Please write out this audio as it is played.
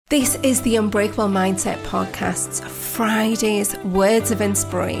This is the Unbreakable Mindset Podcast's Friday's Words of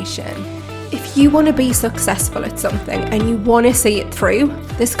Inspiration. If you want to be successful at something and you want to see it through,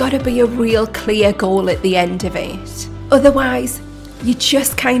 there's got to be a real clear goal at the end of it. Otherwise, you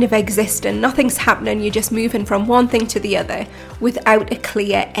just kind of exist and nothing's happening. You're just moving from one thing to the other without a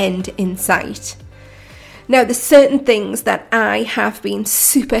clear end in sight. Now, there's certain things that I have been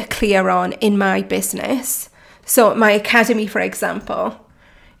super clear on in my business. So my academy, for example,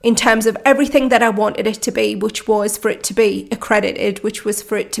 in terms of everything that I wanted it to be, which was for it to be accredited, which was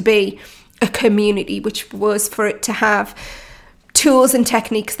for it to be a community, which was for it to have tools and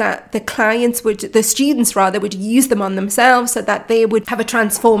techniques that the students would use them on themselves so that they would have a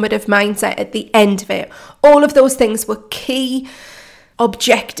transformative mindset at the end of it. All of those things were key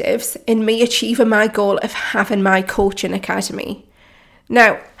objectives in me achieving my goal of having my coaching academy.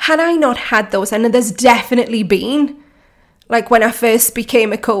 Now, had I not had those, and there's definitely been, like when I first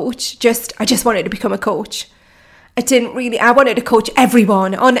became a coach, I just wanted to become a coach. I wanted to coach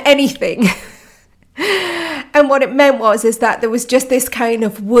everyone on anything. And what it meant is that there was just this kind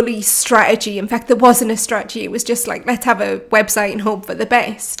of woolly strategy. In fact, there wasn't a strategy. It was just like, let's have a website and hope for the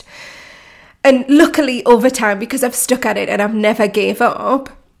best. And luckily over time, because I've stuck at it and I've never gave up,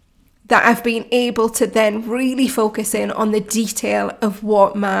 that I've been able to then really focus in on the detail of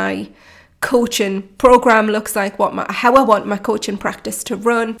what my coaching program looks like, how I want my coaching practice to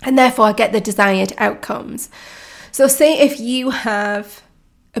run, and therefore I get the desired outcomes. So say if you have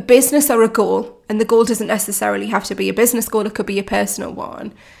a business or a goal, and the goal doesn't necessarily have to be a business goal, it could be a personal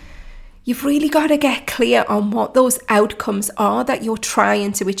one, you've really got to get clear on what those outcomes are that you're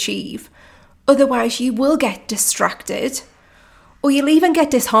trying to achieve. Otherwise you will get distracted, or you'll even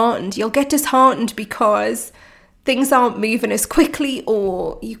get disheartened. You'll get disheartened because things aren't moving as quickly,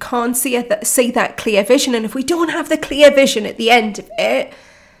 or you can't see that clear vision. And if we don't have the clear vision at the end of it,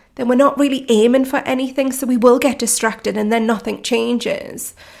 then we're not really aiming for anything. So we will get distracted and then nothing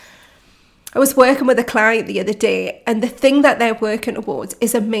changes. I was working with a client the other day, and the thing that they're working towards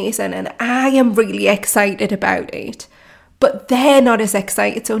is amazing. And I am really excited about it, but they're not as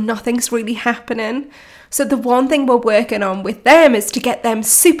excited. So nothing's really happening. So the one thing we're working on with them is to get them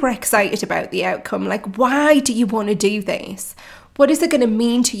super excited about the outcome. Like, why do you want to do this? What is it going to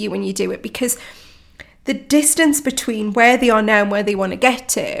mean to you when you do it? Because the distance between where they are now and where they want to get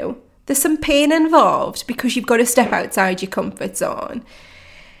to, there's some pain involved because you've got to step outside your comfort zone.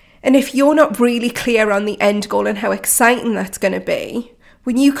 And if you're not really clear on the end goal and how exciting that's going to be,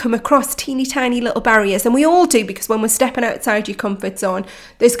 when you come across teeny tiny little barriers, and we all do, because when we're stepping outside your comfort zone,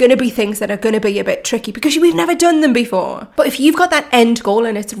 there's going to be things that are going to be a bit tricky because we've never done them before. But if you've got that end goal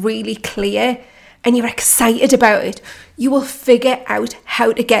and it's really clear and you're excited about it, you will figure out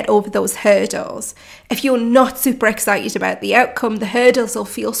how to get over those hurdles. If you're not super excited about the outcome, the hurdles will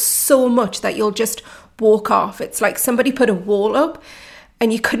feel so much that you'll just walk off. It's like somebody put a wall up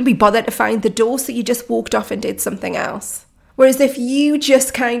and you couldn't be bothered to find the door, so you just walked off and did something else. Whereas if you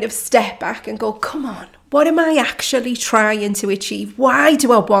just kind of step back and go, come on, what am I actually trying to achieve? Why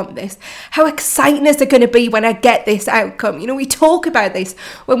do I want this? How exciting is it going to be when I get this outcome? You know, we talk about this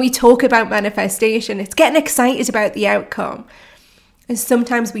when we talk about manifestation. It's getting excited about the outcome. And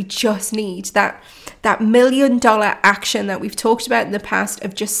sometimes we just need that $1 million action that we've talked about in the past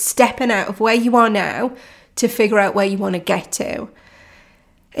of just stepping out of where you are now to figure out where you want to get to.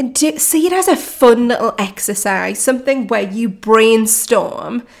 And see it as a fun little exercise, something where you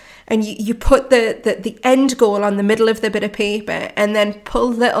brainstorm and you put the end goal on the middle of the bit of paper and then pull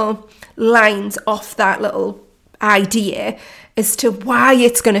little lines off that little idea as to why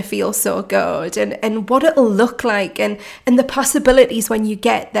it's going to feel so good and what it'll look like and the possibilities when you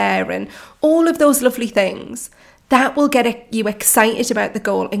get there and all of those lovely things. That will get you excited about the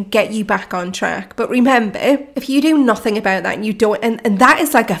goal and get you back on track. But remember, if you do nothing about that and you don't, and that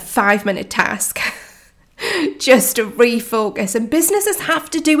is like a 5-minute task just to refocus. And businesses have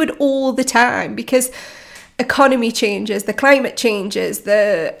to do it all the time because economy changes, the climate changes,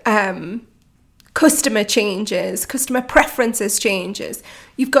 the customer changes, customer preferences changes.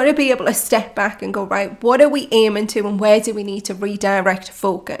 You've got to be able to step back and go, right, what are we aiming to and where do we need to redirect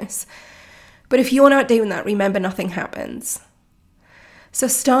focus? But if you're not doing that, remember, nothing happens. So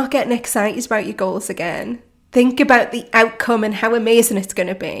start getting excited about your goals again. Think about the outcome and how amazing it's going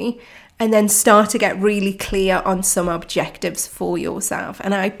to be. And then start to get really clear on some objectives for yourself.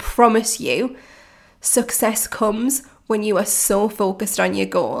 And I promise you, success comes when you are so focused on your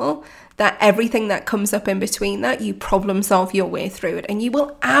goal that everything that comes up in between that, you problem solve your way through it. And you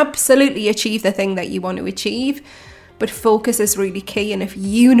will absolutely achieve the thing that you want to achieve. But focus is really key. And if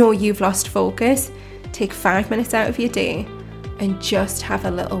you know you've lost focus, take 5 minutes out of your day and just have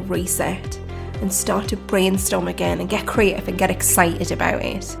a little reset and start to brainstorm again and get creative and get excited about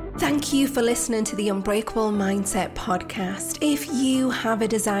it. Thank you for listening to the Unbreakable Mindset podcast. If you have a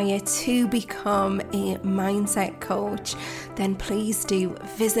desire to become a mindset coach, then please do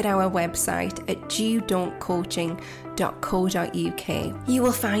visit our website at dewdon'tcoaching.co.uk. You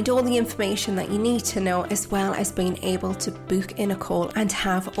will find all the information that you need to know, as well as being able to book in a call and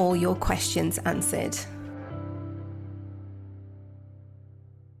have all your questions answered.